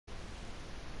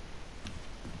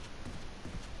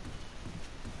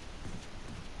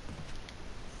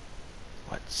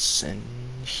What's in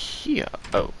here?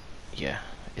 Oh, yeah.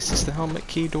 Is this the helmet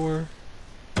key door?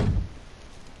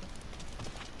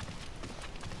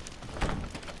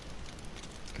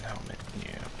 Helmet,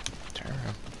 yeah. Turn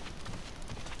around.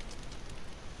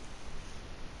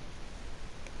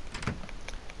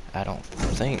 I don't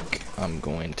think I'm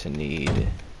going to need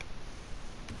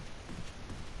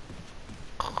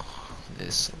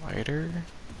this lighter.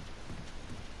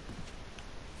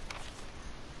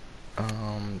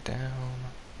 Down.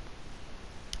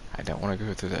 I don't want to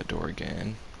go through that door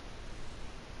again.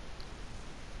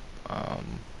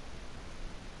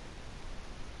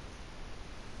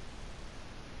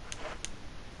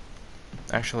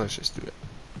 Actually, let's just do it.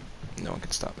 No one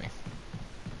can stop me.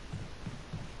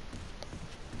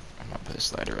 I'm gonna put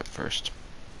this lighter up first.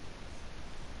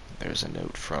 There's a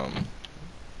note from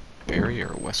Barry or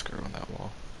Wesker on that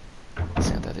wall.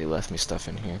 Sad that they left me stuff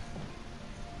in here.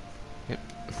 Yep.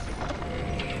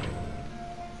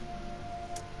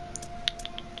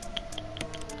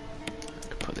 I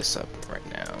could put this up right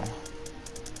now.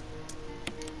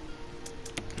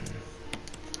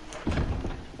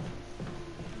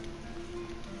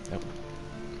 Nope.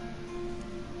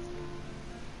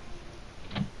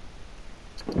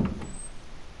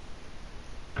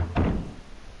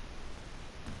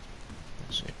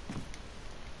 Let's see.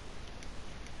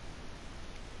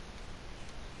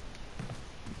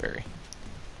 Barry.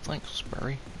 Thanks,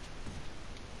 Barry.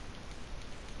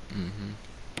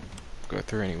 Go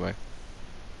through anyway.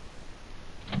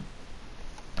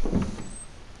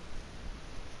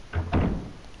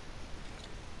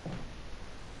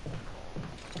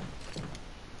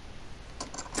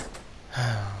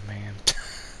 Oh, man.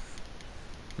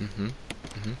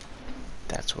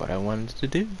 That's what I wanted to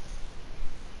do.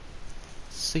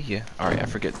 See ya. Alright, I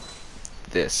forget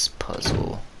this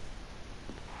puzzle.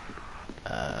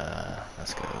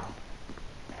 Let's go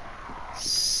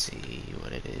see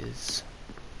what it is.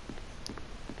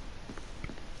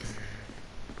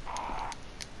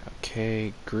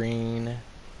 Okay, green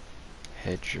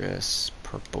headdress,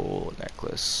 purple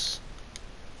necklace,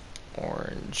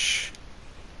 orange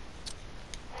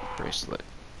bracelet.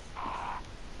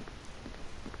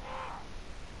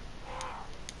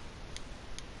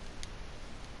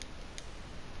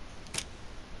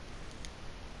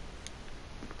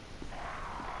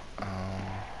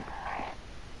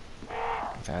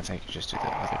 I think you just do the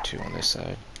other two on this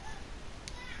side.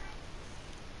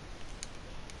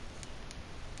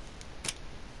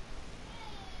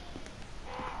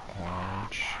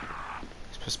 Orange.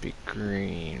 It's supposed to be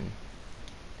green.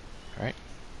 Alright.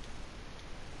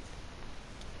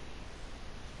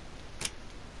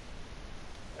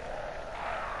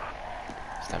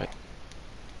 Stop it.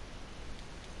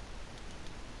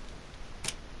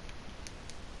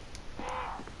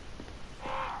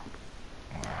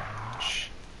 Orange.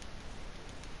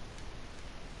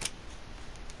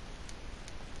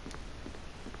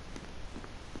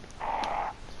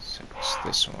 So it's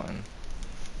this one.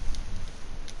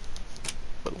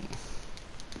 Boom.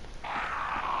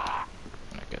 I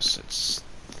guess it's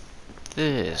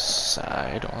this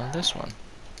side on this one.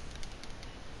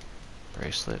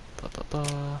 Bracelet, blah blah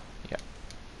blah. Yeah.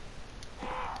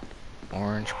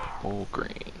 Orange, purple,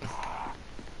 green.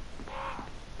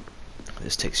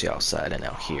 This takes you outside, and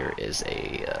now here is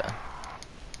a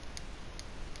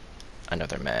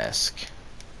another mask.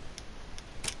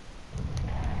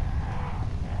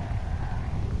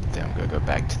 Then I'm gonna go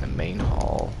back to the main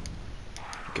hall,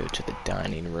 go to the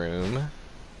dining room,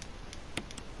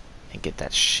 and get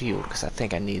that shield, because I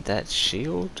think I need that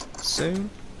shield soon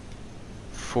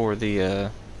for the I'm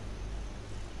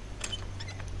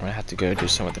gonna have to go do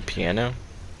some with the piano,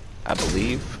 I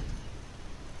believe,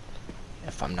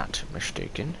 if I'm not too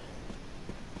mistaken.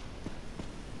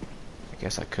 I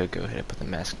guess I could go ahead and put the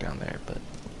mask down there, but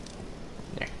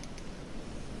yeah.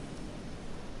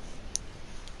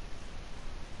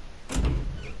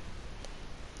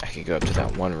 I could go up to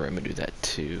that one room and do that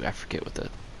too. I forget what the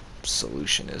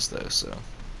solution is though, so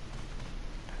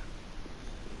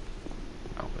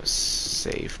I was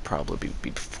safe. Probably be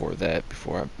before that,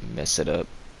 before I mess it up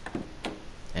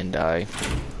and die.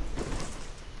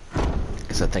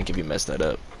 Because I think if you mess that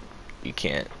up, you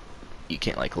can't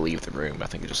like leave the room. I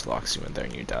think it just locks you in there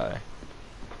and you die.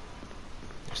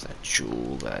 There's that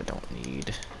jewel that I don't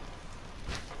need.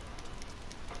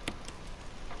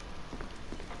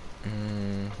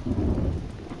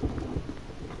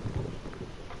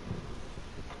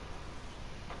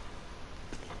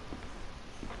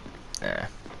 Nah,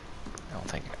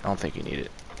 I don't think you need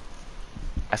it.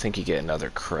 I think you get another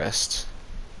crest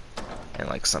and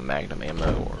like some magnum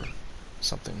ammo or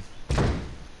something.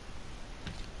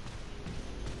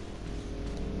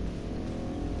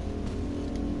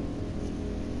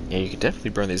 Yeah, you could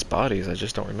definitely burn these bodies. I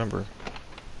just don't remember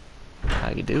how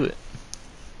you do it.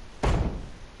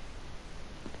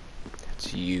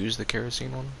 Let's use the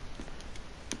kerosene one.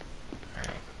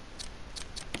 Alright.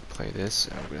 Play this,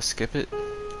 and I'm gonna skip it.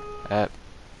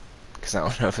 Because I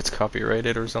don't know if it's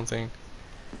copyrighted or something.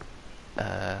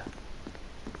 That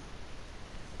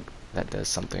does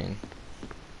something.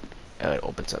 It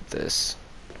opens up this,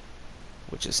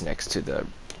 which is next to the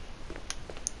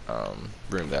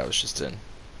room that I was just in.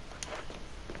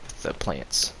 The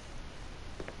plants.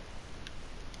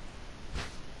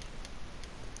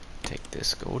 Take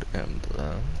this gold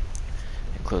emblem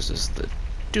and closes the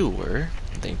door,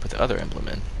 and then you put the other emblem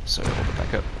in, so it'll open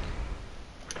back up.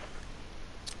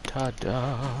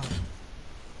 Ta-da!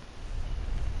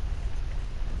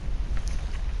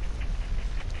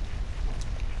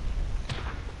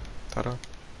 Ta-da!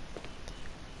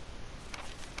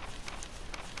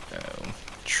 Oh,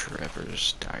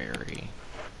 Trevor's diary.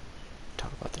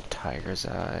 Talk about the tiger's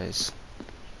eyes.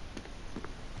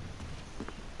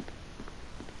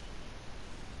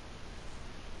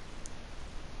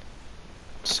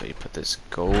 So you put this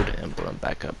gold emblem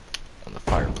back up on the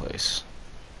fireplace.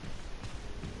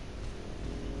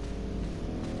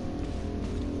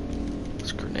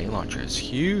 This grenade launcher is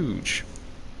huge.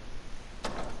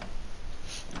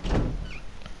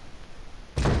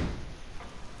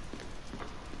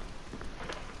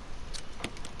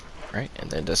 Right,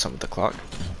 and then does something with the clock.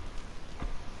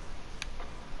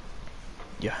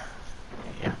 Yeah.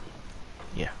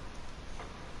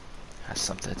 Has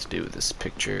something to do with this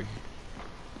picture,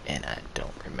 and I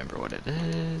don't remember what it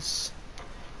is.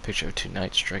 Picture of two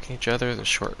knights striking each other. The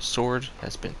short sword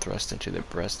has been thrust into the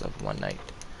breast of one knight,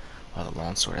 while the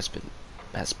long sword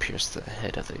has pierced the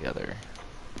head of the other.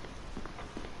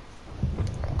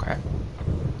 Okay.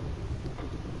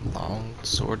 Long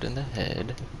sword in the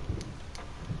head.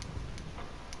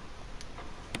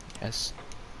 Yes.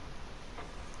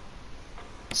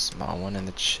 Small one in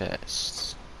the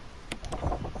chest.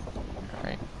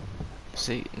 Alright.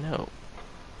 See, no.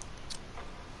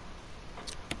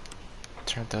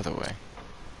 Turn it the other way.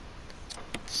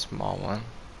 Small one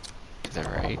to the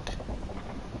right.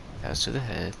 Goes to the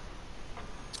head.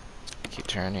 Keep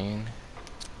turning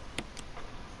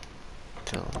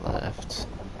to the left.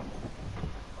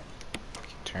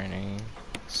 Keep turning.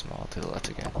 Small to the left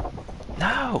again.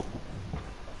 No!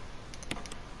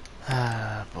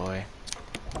 Ah, boy.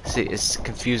 See, it's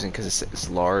confusing because it's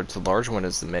large. The large one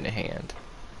is the minute hand.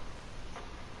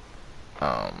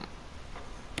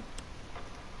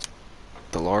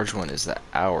 The large one is the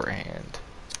hour hand.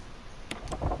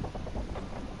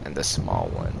 And the small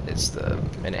one is the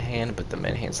minute hand, but the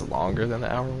minute hand's longer than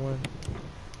the hour one.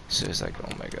 So it's like,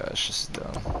 oh my gosh, this is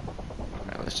dumb.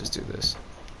 Alright, let's just do this.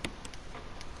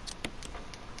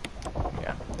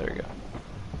 Yeah, there we go.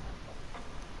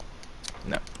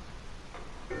 No.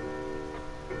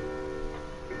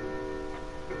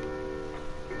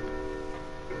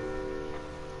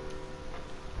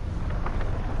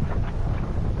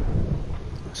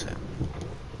 What's that?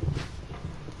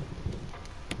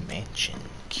 Mansion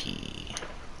key.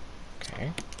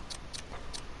 Okay.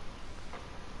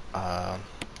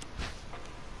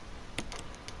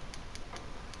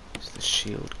 It's the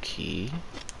shield key.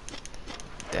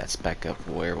 That's back up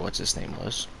where what's his name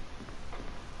was.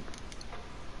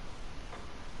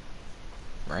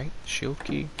 Right? Shield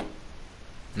key?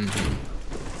 Mm-hmm.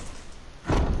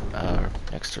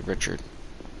 Next to Richard.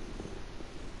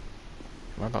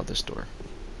 What about this door?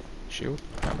 Shield?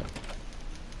 Helmet.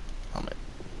 Helmet.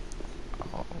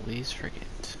 Always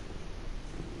forget.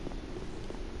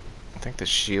 I think the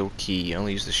shield key, you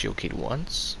only use the shield key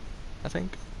once, I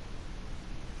think.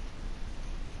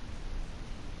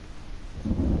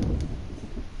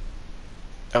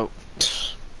 Oh,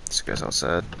 this guy's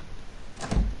outside.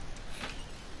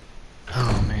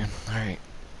 Oh man, alright.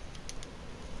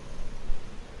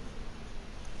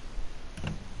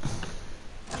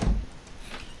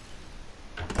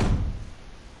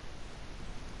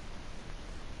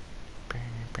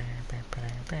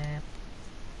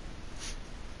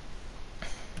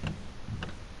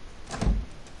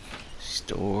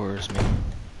 Stores me.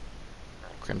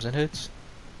 Crimson hits?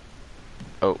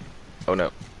 Oh. Oh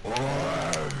no.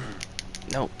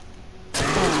 No.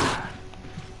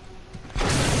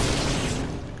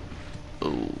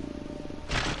 Oh.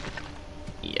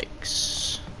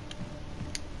 Yikes.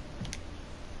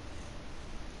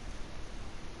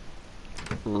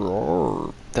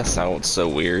 Roar. That sounds so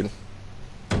weird.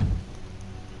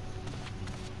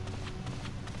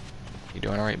 You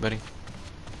doing alright, buddy?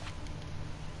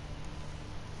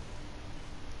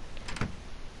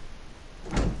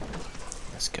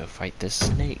 Let's go fight this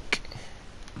snake.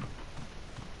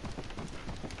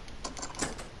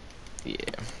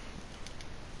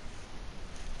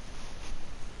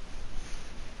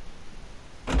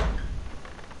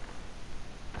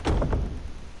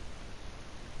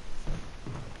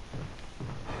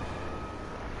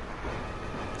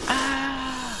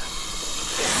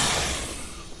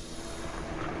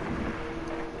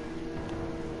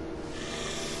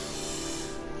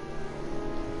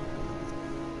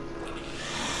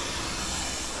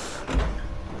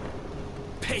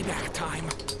 that time.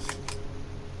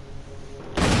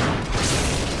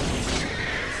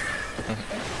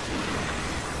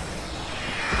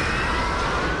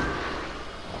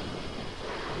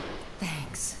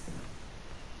 Thanks.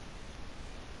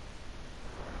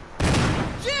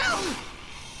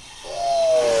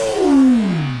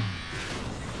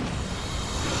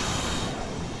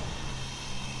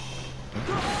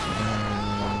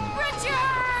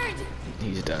 Richard!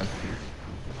 He's done.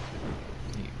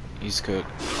 He's cooked.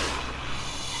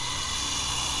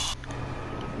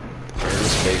 The bird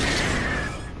is baked.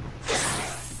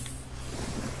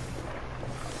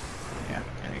 Yeah,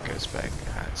 and it goes back.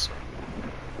 Guys.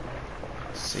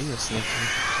 See you, Sneaky.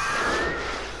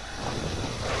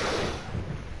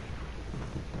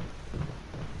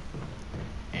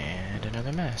 And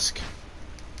another mask.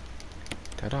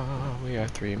 Ta-da! We are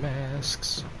 3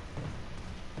 masks.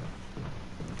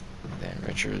 Then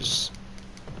Richard's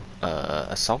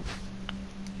assault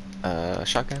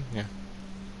shotgun. Yeah,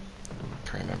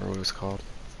 can't remember what it was called.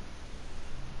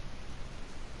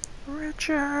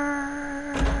 Richard.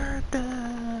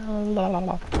 La la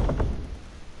la.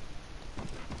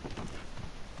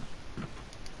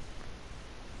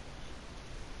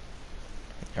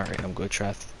 Alright, I'm gonna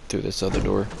try through this other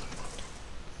door.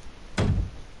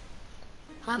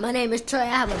 Hi, my name is Troy. I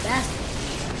have a basket.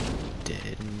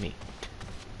 Dead meat.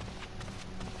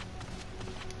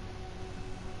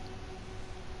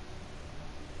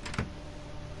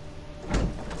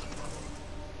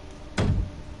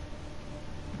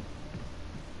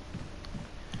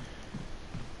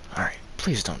 Alright,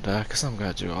 please don't die, because I'm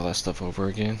gonna do all that stuff over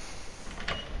again.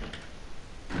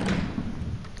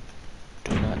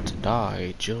 Do not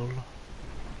die, Jill.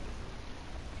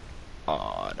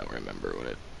 Oh, I don't remember what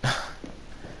it...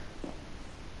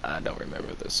 I don't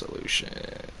remember the solution.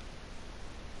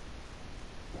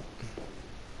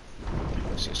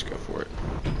 Let's just go for it.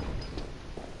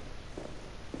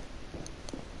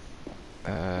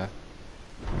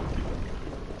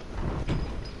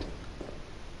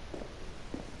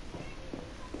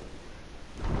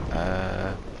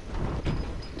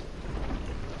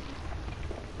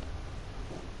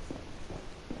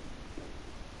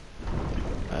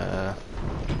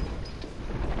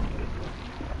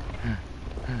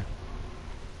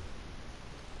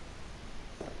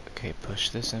 Okay, push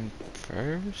this in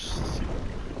first.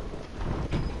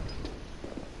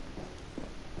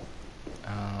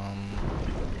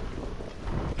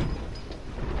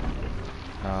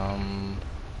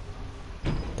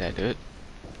 Did I do it?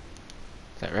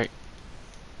 Is that right?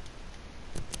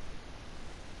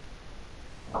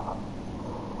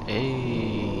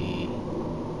 Hey!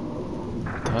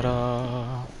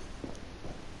 Ta-da!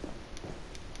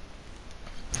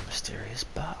 Mysterious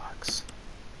box.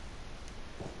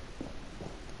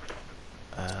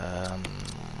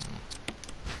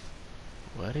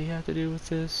 What do you have to do with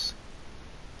this?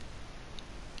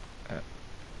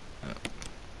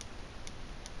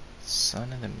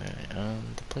 Sun and the moon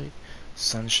on the plate.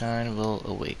 Sunshine will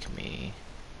awake me.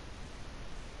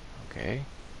 Okay.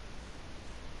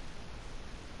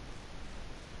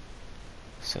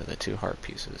 So the 2 heart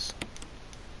pieces.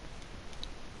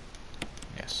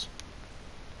 Yes.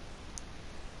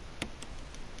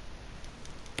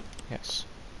 Yes.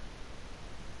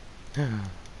 Dun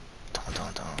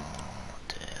dun dun.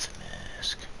 Death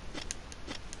mask.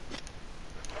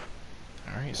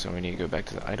 Alright, so we need to go back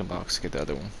to the item box to get the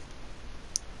other one.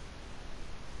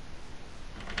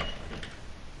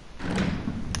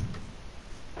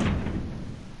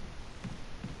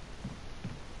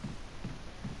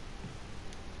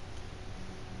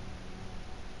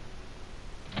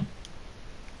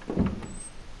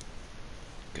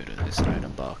 Go to this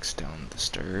item box down the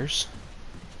stairs.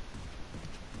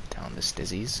 Down the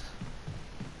stizzies.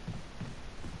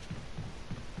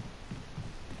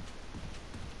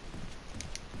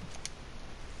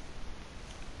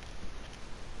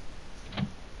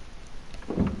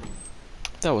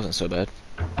 That wasn't so bad.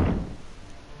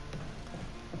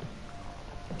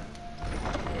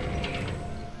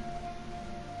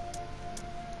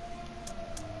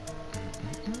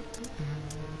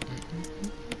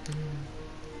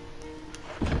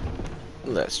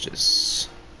 Let's just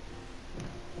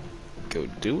go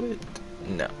do it.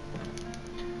 No.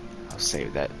 I'll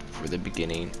save that for the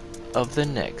beginning of the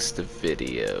next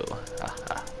video. Ha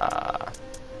ha ha.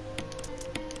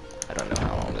 I don't know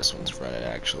how long this one's running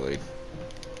actually.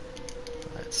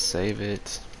 Let's save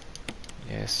it.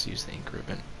 Yes, use the ink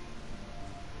ribbon.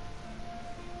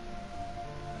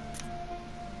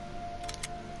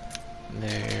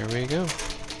 There we go.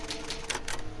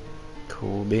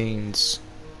 Cool beans.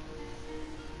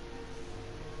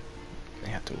 I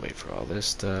have to wait for all this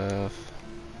stuff.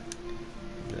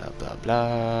 blah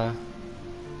blah.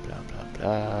 Blah blah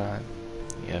blah.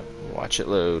 Yep, watch it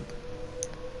load.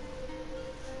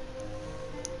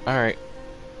 Alright.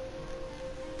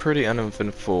 Pretty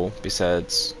uneventful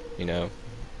besides, you know,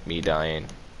 me dying.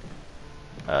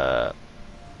 But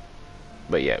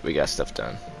yeah, we got stuff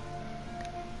done.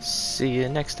 See you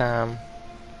next time.